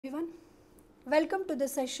Everyone, welcome to the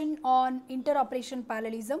session on interoperation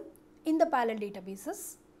parallelism in the parallel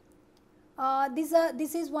databases.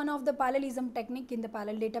 This is one of the parallelism technique in the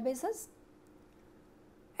parallel databases.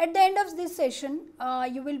 At the end of this session,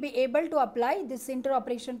 you will be able to apply this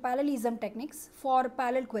interoperation parallelism techniques for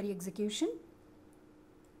parallel query execution.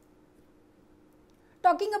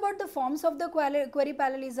 Talking about the forms of the query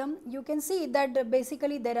parallelism, you can see that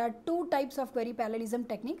basically there are two types of query parallelism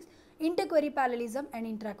techniques, interquery parallelism and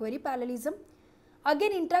intraquery parallelism.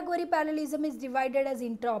 Again, intraquery parallelism is divided as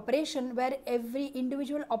interoperation, where every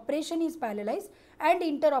individual operation is parallelized, and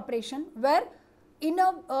interoperation, where in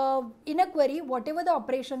a query whatever the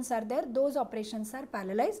operations are there, those operations are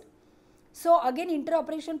parallelized. So again,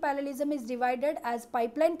 interoperation parallelism is divided as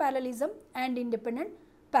pipeline parallelism and independent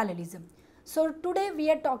parallelism. So today we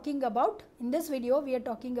are talking about, in this video we are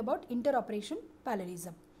talking about interoperation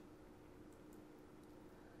parallelism.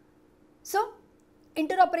 So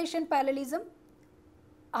interoperation parallelism,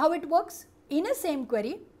 how it works? In a same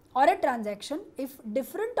query or a transaction, if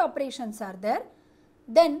different operations are there,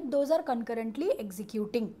 then those are concurrently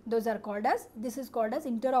executing. Those are called as, this is called as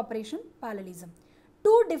interoperation parallelism.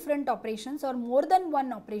 Two different operations or more than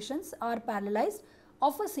one operations are parallelized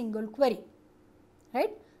of a single query,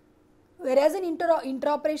 right? Whereas in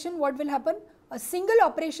interoperation, what will happen? A single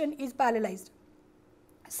operation is parallelized,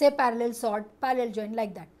 say parallel sort, parallel join,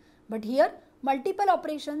 like that. But here multiple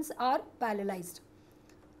operations are parallelized.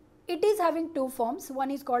 It is having two forms.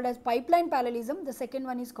 One is called as pipeline parallelism, the second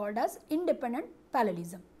one is called as independent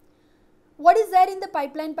parallelism. What is there in the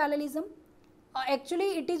pipeline parallelism?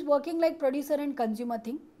 Actually it is working like producer and consumer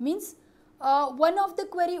thing, means one of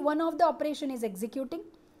the operation is executing,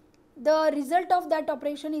 the result of that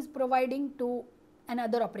operation is providing to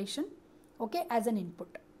another operation, okay, as an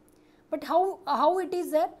input. But how it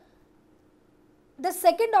is there? The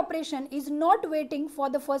second operation is not waiting for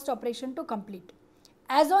the first operation to complete.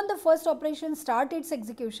 As on the first operation start its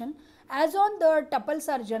execution, as on the tuples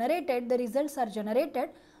are generated, the results are generated,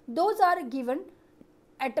 those are given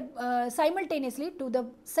at simultaneously to the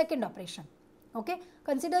second operation. Okay,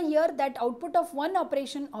 consider here that output of one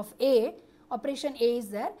operation of A, operation A is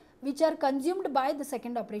there, which are consumed by the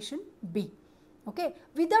second operation B, okay,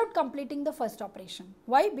 without completing the first operation.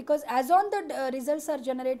 Why? Because as on the results are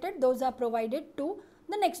generated, those are provided to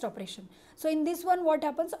the next operation. So in this one, what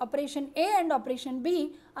happens? Operation A and operation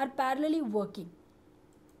B are parallelly working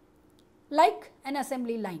like an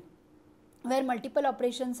assembly line, where multiple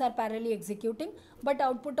operations are parallelly executing, but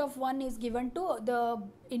output of one is given to the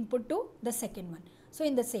input to the second one. So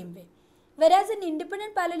in the same way. Whereas in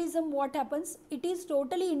independent parallelism, what happens? It is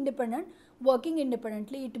totally independent, working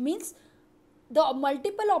independently. It means the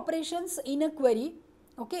multiple operations in a query,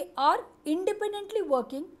 okay, are independently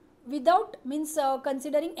working without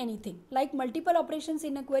considering anything, like multiple operations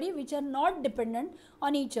in a query which are not dependent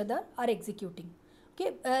on each other are executing.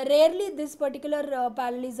 Okay, rarely this particular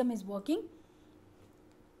parallelism is working.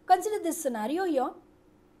 Consider this scenario here,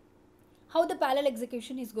 how the parallel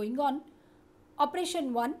execution is going on.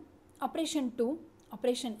 Operation 1, operation 2,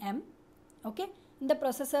 operation M, okay, the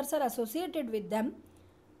processors are associated with them,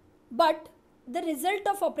 but the result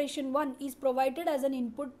of operation 1 is provided as an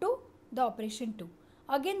input to the operation 2.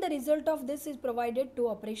 Again the result of this is provided to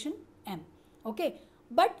operation M, okay,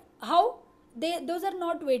 but how? Those are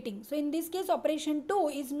not waiting. So in this case operation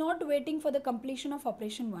 2 is not waiting for the completion of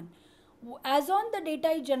operation 1. As on the data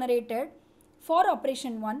is generated for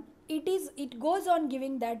operation 1, it goes on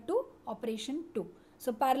giving that to operation 2.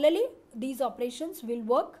 So parallelly these operations will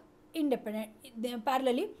work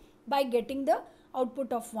parallelly by getting the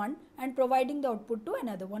output of one and providing the output to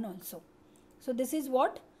another one also. So this is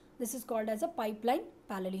what this is called as a pipeline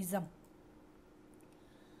parallelism.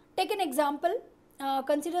 Take an example.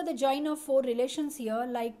 Consider the join of four relations here,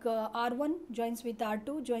 like R1 joins with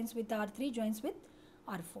R2, joins with R3, joins with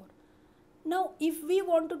R4. Now if we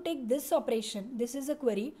want to take this operation, this is a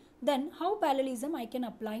query, then how parallelism I can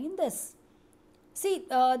apply in this? See,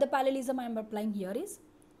 the parallelism I am applying here is,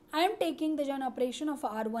 I am taking the join operation of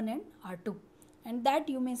R1 and R2, and that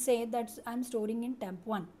you may say that I am storing in temp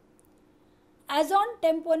 1. As on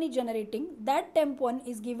temp 1 is generating, that temp 1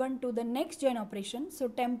 is given to the next join operation. So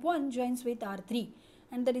temp 1 joins with R3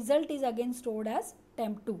 and the result is again stored as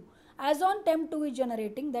temp 2. As on temp 2 is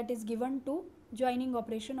generating, that is given to joining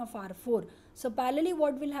operation of R4. So parallelly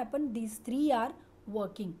what will happen? These three are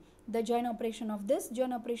working. The join operation of this,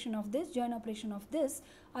 join operation of this, join operation of this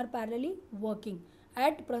are parallelly working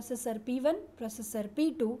at processor P1, processor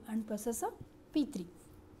P2 and processor P3.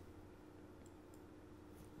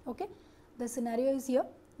 Okay, the scenario is here.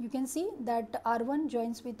 You can see that R1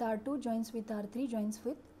 joins with R2, joins with R3, joins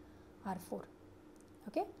with R4.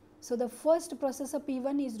 Okay. So the first processor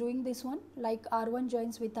P1 is doing this one, like R1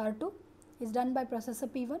 joins with R2 is done by processor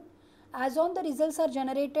P1. As on the results are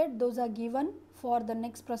generated, those are given for the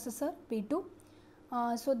next processor P2.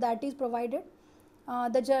 So that is provided.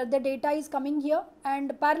 The data is coming here,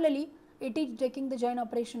 and parallelly it is taking the join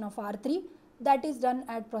operation of R3, that is done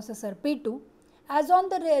at processor P2. As on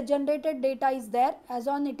the generated data is there, as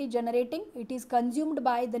on it is generating, it is consumed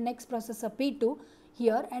by the next processor P2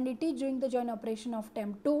 here, and it is doing the join operation of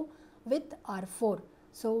temp2 with R4.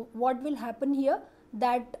 So what will happen here,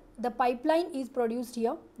 that the pipeline is produced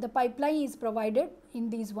here, the pipeline is provided in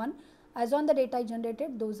these one. As on the data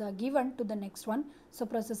generated, those are given to the next one. So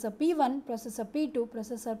processor P1, processor P2,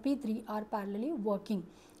 processor P3 are parallelly working,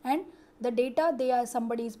 and the data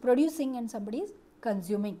somebody is producing and somebody is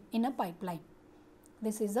consuming in a pipeline.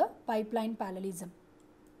 This is a pipeline parallelism.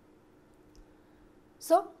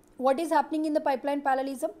 So what is happening in the pipeline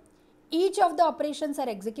parallelism? Each of the operations are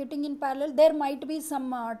executing in parallel. There might be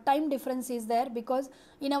some time difference is there, because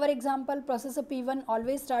in our example processor P1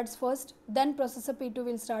 always starts first, then processor P2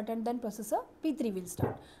 will start, and then processor P3 will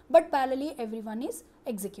start. But parallelly everyone is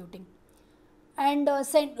executing. And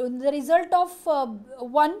the result of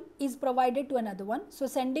one is provided to another one. So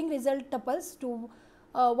sending result tuples to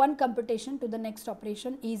one computation to the next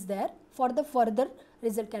operation is there for the further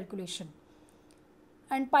result calculation.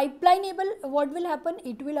 And pipeline-able, what will happen?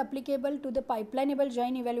 It will applicable to the pipeline-able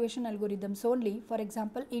join evaluation algorithms only. For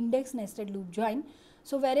example, index nested loop join.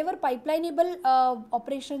 So wherever pipeline-able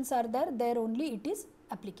operations are there, there only it is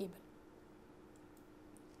applicable.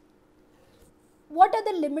 What are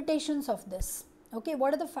the limitations of this? Okay,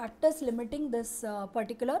 what are the factors limiting this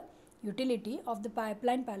particular utility of the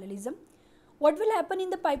pipeline parallelism? What will happen in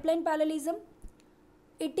the pipeline parallelism?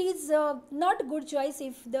 It is not good choice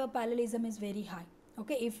if the parallelism is very high.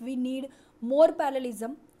 Okay, if we need more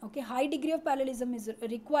parallelism, okay, high degree of parallelism is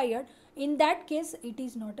required, in that case it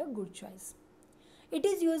is not a good choice. It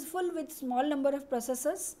is useful with small number of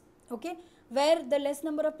processors, okay, where the less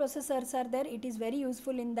number of processors are there, it is very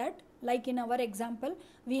useful in that. Like in our example,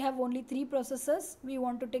 we have only 3 processors, we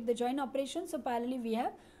want to take the join operation, so parallelly we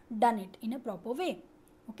have done it in a proper way,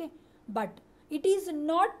 okay. But it is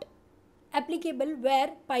not applicable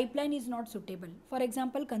where pipeline is not suitable. For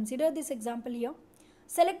example, consider this example here.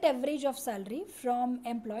 Select average of salary from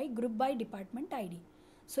employee group by department ID.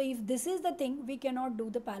 So if this is the thing, we cannot do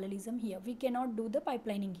the parallelism here. We cannot do the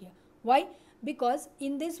pipelining here. Why? Because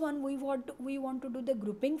in this one we want to do the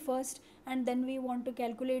grouping first, and then we want to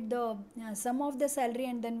calculate the sum of the salary,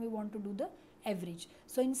 and then we want to do the average.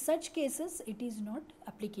 So in such cases it is not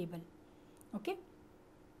applicable. Okay.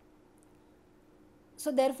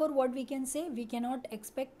 So therefore what we can say, we cannot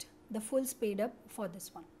expect the full speed up for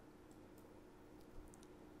this one.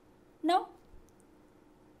 Now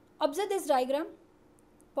observe this diagram,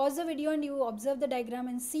 pause the video and you observe the diagram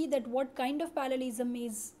and see that what kind of parallelism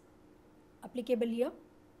is applicable here.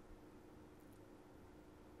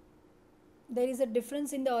 There is a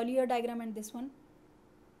difference in the earlier diagram and this one.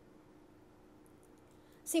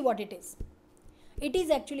 See what it is. It is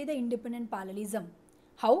actually the independent parallelism.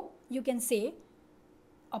 How? You can say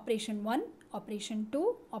operation 1, operation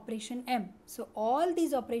 2, operation M. So all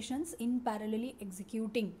these operations in parallelly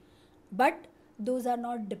executing, but those are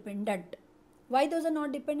not dependent. Why those are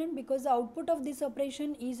not dependent? Because the output of this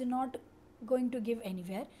operation is not going to give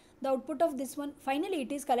anywhere. The output of this one, finally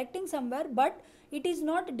it is collecting somewhere, but it is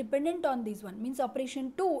not dependent on this one. Means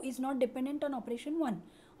operation 2 is not dependent on operation 1.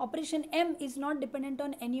 Operation M is not dependent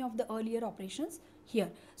on any of the earlier operations here.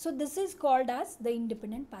 So this is called as the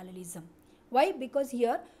independent parallelism. Why? Because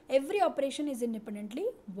here every operation is independently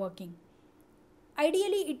working.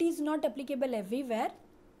 Ideally it is not applicable everywhere.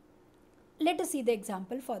 Let us see the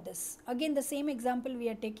example for this. Again the same example we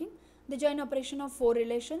are taking, the join operation of 4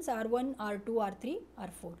 relations R1, R2, R3,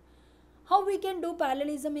 R4. How we can do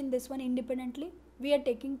parallelism in this one independently? We are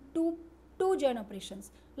taking two join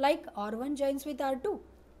operations, like R1 joins with R2,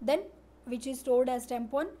 then which is stored as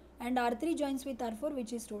temp1, and R3 joins with R4,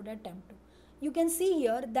 which is stored at temp2. You can see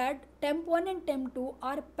here that temp1 and temp2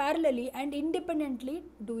 are parallelly and independently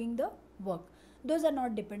doing the work. Those are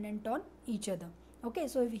not dependent on each other. Okay,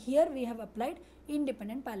 so here we have applied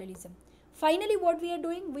independent parallelism. Finally, what we are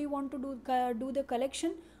doing, we want to do the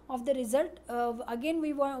collection of the result. Again,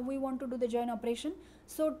 we want to do the join operation.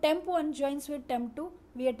 So temp1 joins with temp2.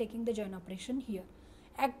 We are taking the join operation here.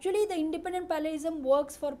 Actually, the independent parallelism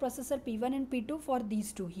works for processor P1 and P2 for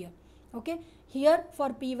these two here. Okay, here for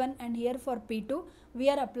P1 and here for P2, we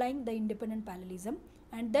are applying the independent parallelism,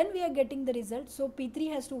 and then we are getting the result. So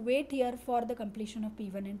P3 has to wait here for the completion of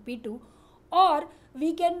P1 and P2. Or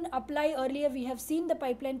we can apply, earlier we have seen the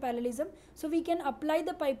pipeline parallelism, so we can apply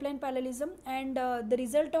the pipeline parallelism, and the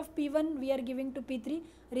result of P1 we are giving to P3,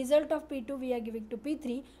 result of P2 we are giving to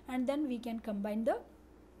P3, and then we can combine the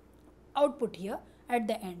output here at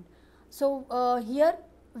the end. So here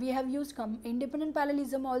we have used independent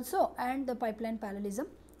parallelism also and the pipeline parallelism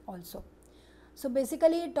also. So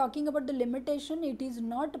basically talking about the limitation, it is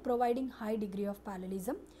not providing high degree of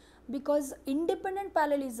parallelism, because independent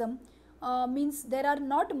parallelism means there are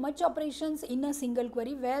not much operations in a single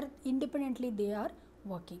query where independently they are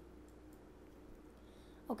working.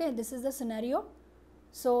 Okay, this is the scenario.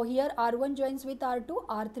 So here R1 joins with R2,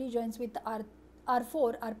 R3 joins with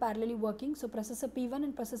R4 are parallelly working. So processor P1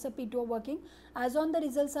 and processor P2 are working. As on the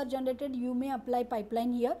results are generated, you may apply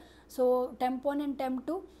pipeline here. So temp 1 and temp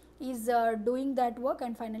 2 is doing that work,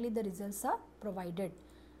 and finally the results are provided.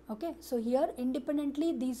 Okay, so here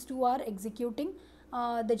independently these two are executing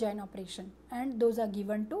the join operation, and those are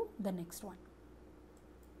given to the next one.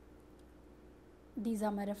 These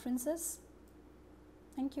are my references.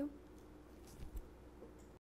 Thank you.